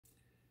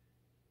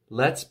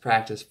Let's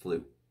practice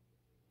flute.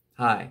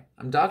 Hi,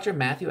 I'm Dr.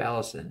 Matthew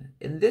Allison.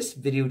 In this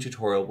video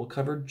tutorial, we'll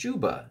cover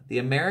Juba, the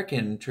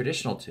American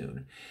traditional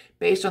tune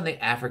based on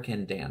the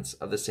African dance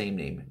of the same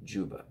name,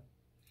 Juba.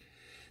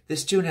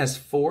 This tune has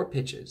 4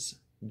 pitches,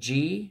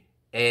 G,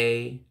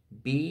 A,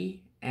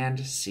 B,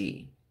 and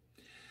C.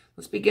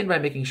 Let's begin by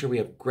making sure we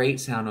have great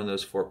sound on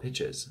those 4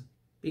 pitches,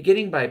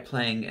 beginning by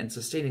playing and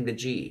sustaining the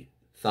G,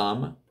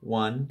 thumb,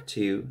 1,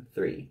 2,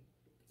 3.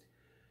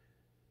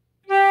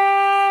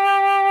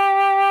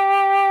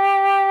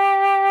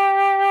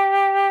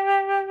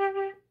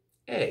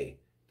 A,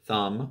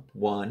 thumb,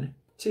 1,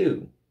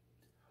 2.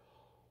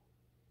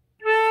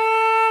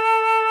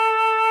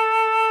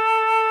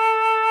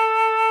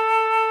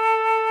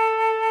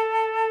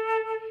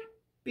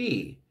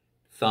 B,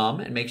 thumb,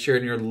 and make sure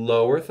in your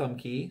lower thumb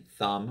key,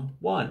 thumb,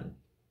 1.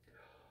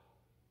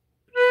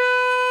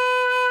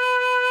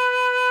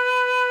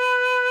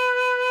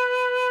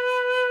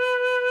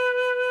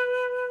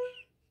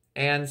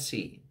 And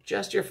C,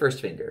 just your first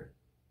finger.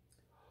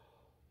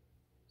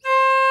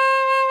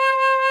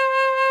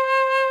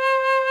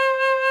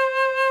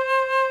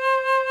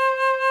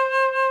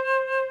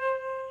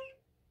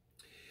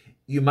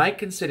 You might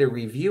consider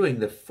reviewing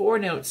the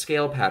 4-note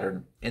scale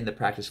pattern in the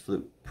Practice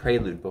Flute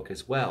Prelude book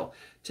as well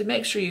to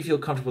make sure you feel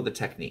comfortable with the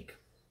technique.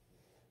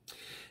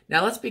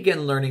 Now let's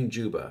begin learning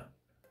Juba.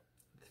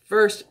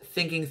 First,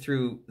 thinking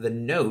through the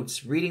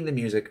notes, reading the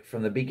music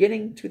from the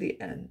beginning to the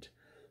end.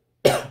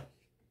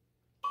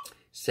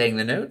 Saying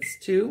the notes,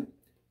 2,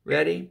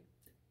 ready,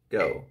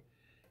 go.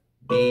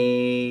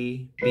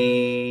 B,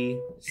 B,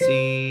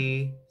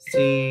 C,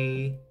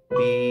 C,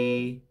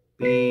 B,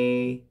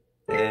 B,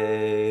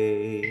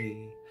 A.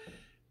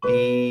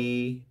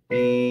 B,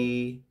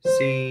 B,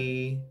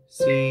 C,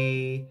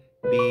 C,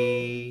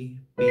 B,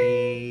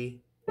 B,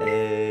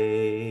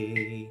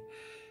 A.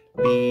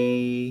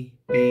 B,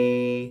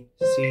 B,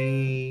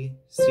 C,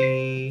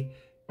 C,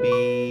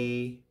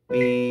 B,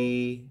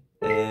 B,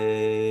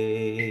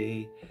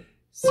 A.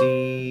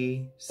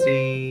 C,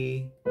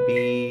 C,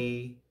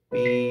 B,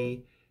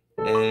 B,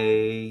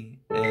 A,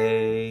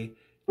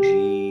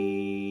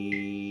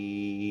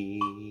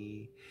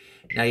 G.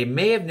 Now you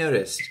may have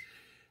noticed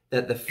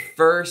that the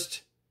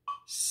first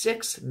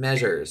 6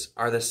 measures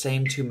are the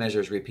same 2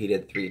 measures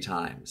repeated 3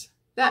 times.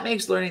 That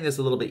makes learning this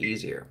a little bit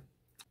easier.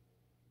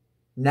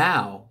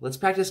 Now, let's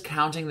practice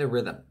counting the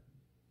rhythm.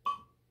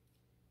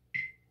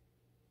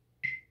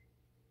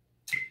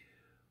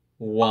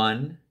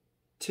 1,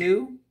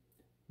 2,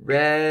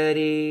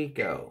 ready,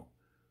 go.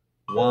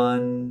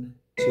 1,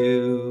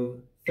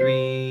 2,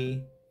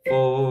 3,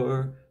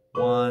 4,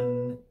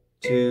 1,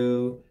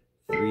 2,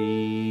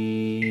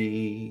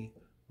 3.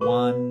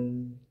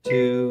 1,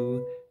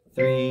 2,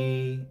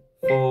 3,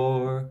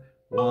 4,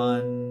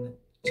 1,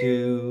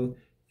 2,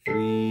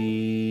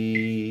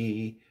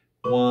 3.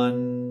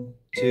 1,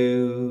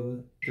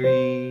 2,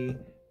 3,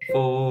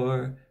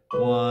 4,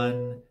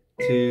 1,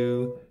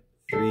 2,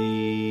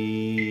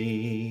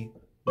 3.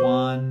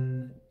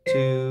 1,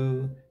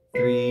 2,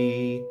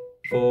 3,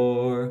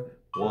 4,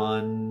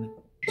 1,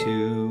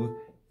 2,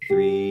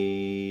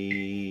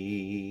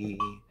 3.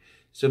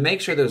 So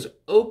make sure those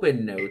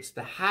open notes,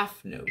 the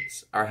half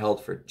notes, are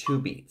held for 2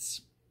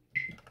 beats.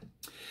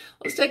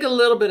 Let's take a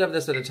little bit of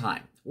this at a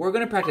time. We're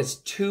going to practice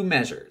 2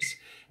 measures.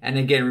 And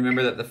again,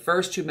 remember that the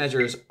first 2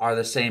 measures are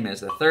the same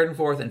as the 3rd and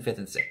 4th and 5th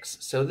and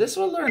 6th. So this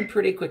will learn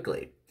pretty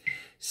quickly.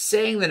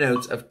 Saying the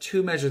notes of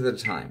 2 measures at a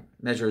time,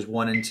 measures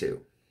 1 and 2.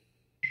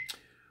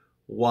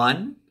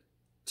 1,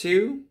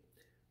 2,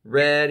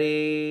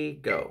 ready,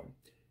 go.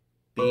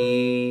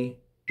 B,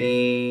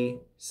 B,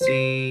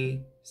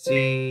 C,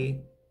 C,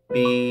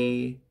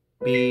 B,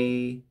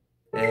 B,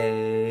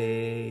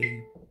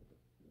 A.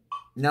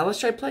 Now let's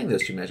try playing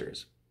those 2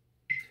 measures.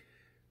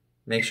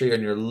 Make sure you're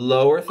on your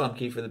lower thumb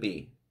key for the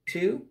B.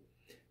 2,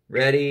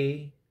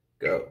 ready,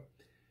 go.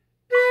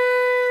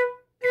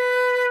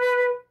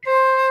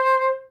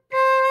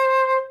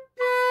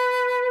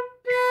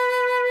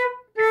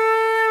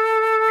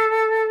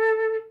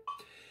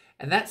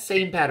 And that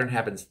same pattern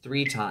happens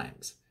 3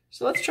 times.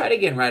 So let's try it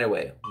again right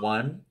away.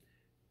 1,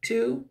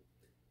 2,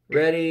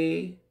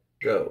 ready,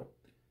 go.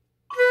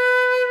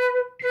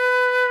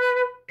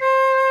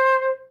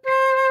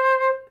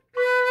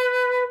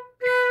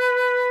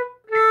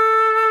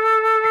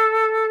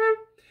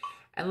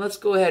 And let's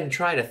go ahead and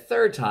try it a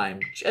 3rd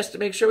time just to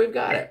make sure we've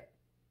got it.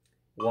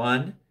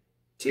 1,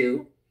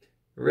 2,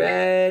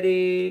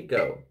 ready,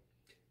 go.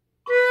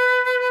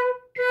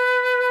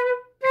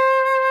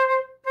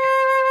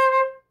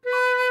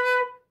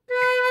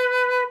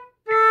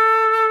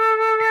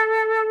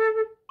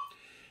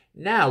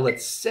 Now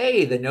let's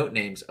say the note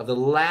names of the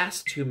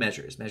last 2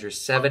 measures, measures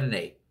 7 and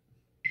 8.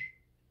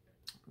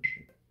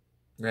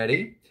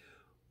 Ready?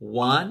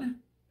 1,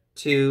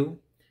 2,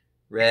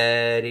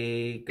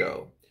 ready,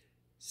 go.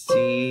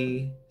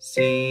 C,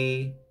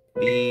 C,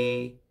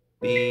 B,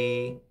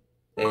 B,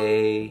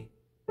 A,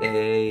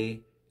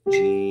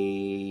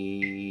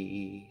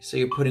 G. So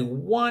you're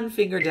putting 1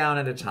 finger down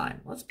at a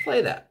time. Let's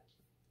play that.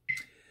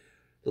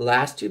 The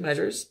last 2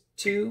 measures,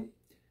 2,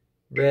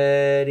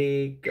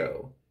 ready,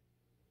 go.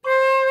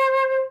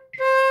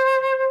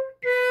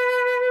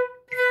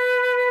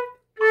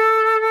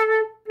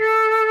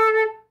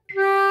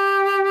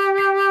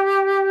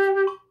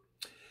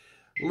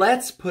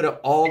 Let's put it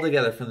all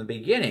together from the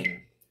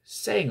beginning,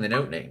 saying the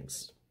note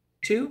names.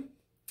 2,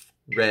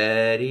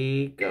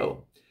 ready,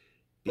 go.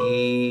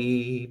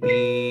 B,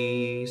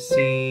 B,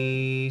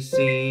 C,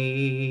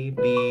 C,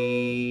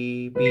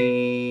 B,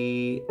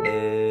 B,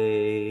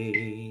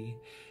 A.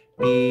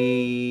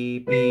 B,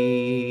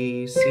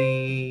 B,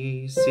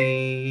 C,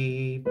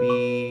 C,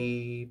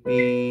 B,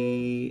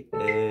 B,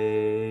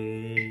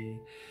 A.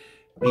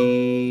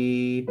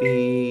 B,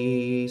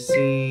 B,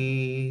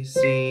 C,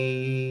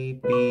 C,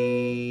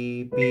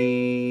 B,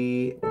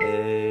 B,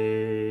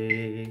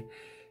 A.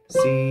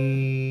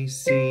 C,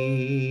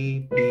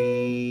 C,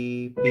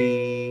 B,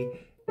 B,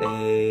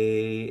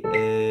 A,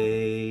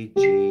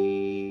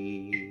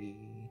 G.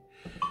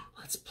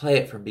 Let's play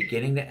it from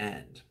beginning to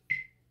end.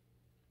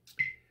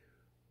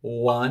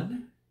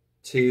 1,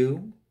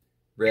 2,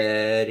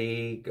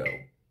 ready, go.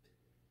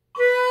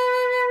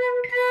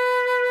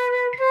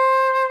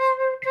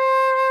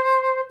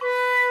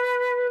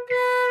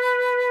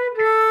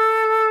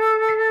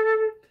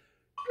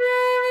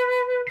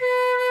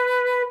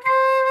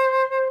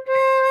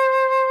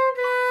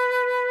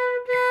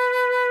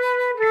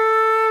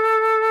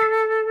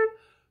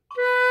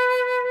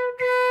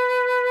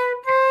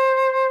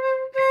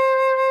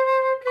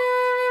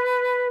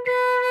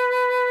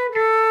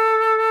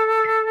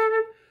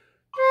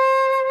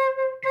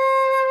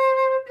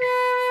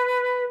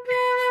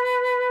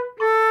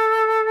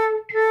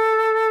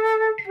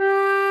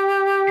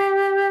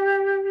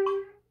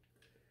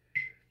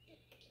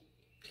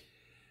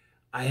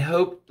 I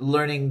hope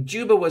learning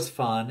Juba was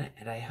fun,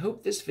 and I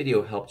hope this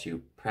video helped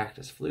you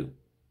practice flute.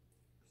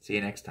 See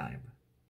you next time.